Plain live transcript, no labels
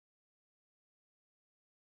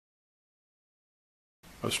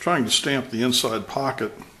I was trying to stamp the inside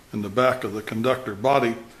pocket in the back of the conductor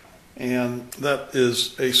body, and that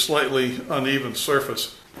is a slightly uneven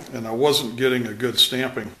surface, and I wasn't getting a good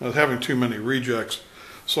stamping. I was having too many rejects.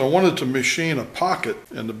 So I wanted to machine a pocket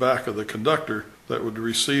in the back of the conductor that would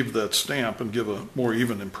receive that stamp and give a more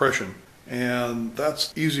even impression. And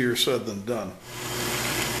that's easier said than done.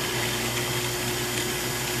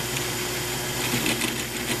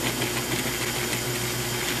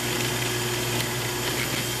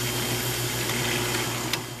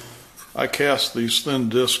 I cast these thin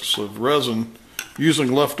discs of resin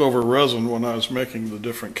using leftover resin when I was making the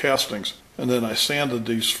different castings. And then I sanded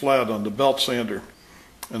these flat on the belt sander.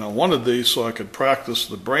 And I wanted these so I could practice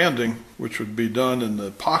the branding, which would be done in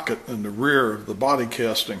the pocket in the rear of the body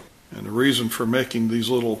casting. And the reason for making these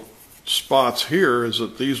little spots here is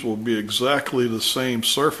that these will be exactly the same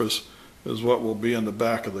surface as what will be in the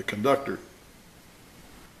back of the conductor.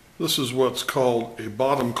 This is what's called a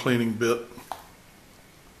bottom cleaning bit.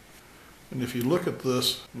 And if you look at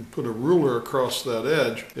this and put a ruler across that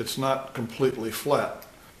edge, it's not completely flat.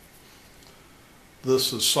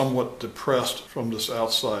 This is somewhat depressed from this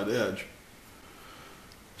outside edge.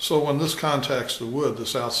 So when this contacts the wood,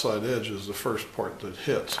 this outside edge is the first part that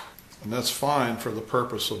hits. And that's fine for the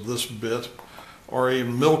purpose of this bit, or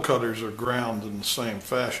even mill cutters are ground in the same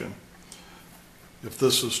fashion. If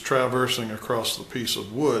this is traversing across the piece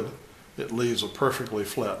of wood, it leaves a perfectly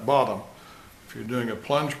flat bottom. If you're doing a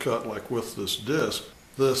plunge cut like with this disc,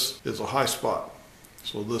 this is a high spot.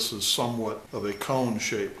 So this is somewhat of a cone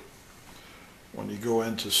shape. When you go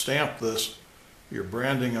in to stamp this, your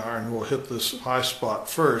branding iron will hit this high spot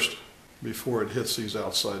first before it hits these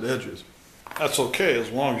outside edges. That's okay as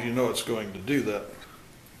long as you know it's going to do that.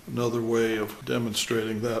 Another way of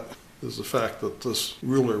demonstrating that is the fact that this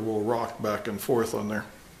ruler will rock back and forth on there.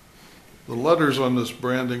 The letters on this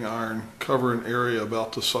branding iron cover an area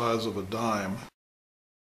about the size of a dime.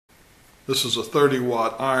 This is a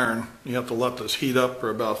 30-watt iron. You have to let this heat up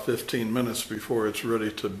for about 15 minutes before it's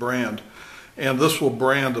ready to brand. And this will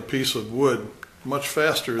brand a piece of wood much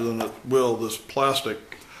faster than it will this plastic.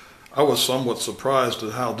 I was somewhat surprised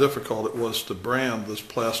at how difficult it was to brand this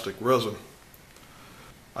plastic resin.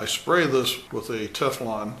 I spray this with a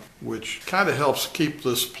Teflon, which kind of helps keep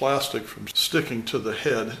this plastic from sticking to the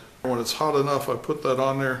head. When it's hot enough, I put that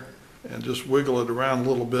on there and just wiggle it around a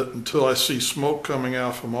little bit until I see smoke coming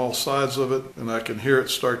out from all sides of it and I can hear it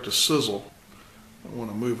start to sizzle. I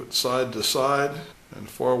want to move it side to side and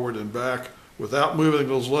forward and back without moving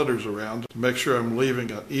those letters around to make sure I'm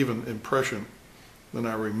leaving an even impression. Then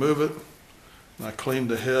I remove it and I clean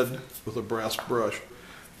the head with a brass brush.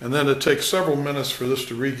 And then it takes several minutes for this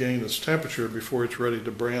to regain its temperature before it's ready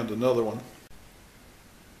to brand another one.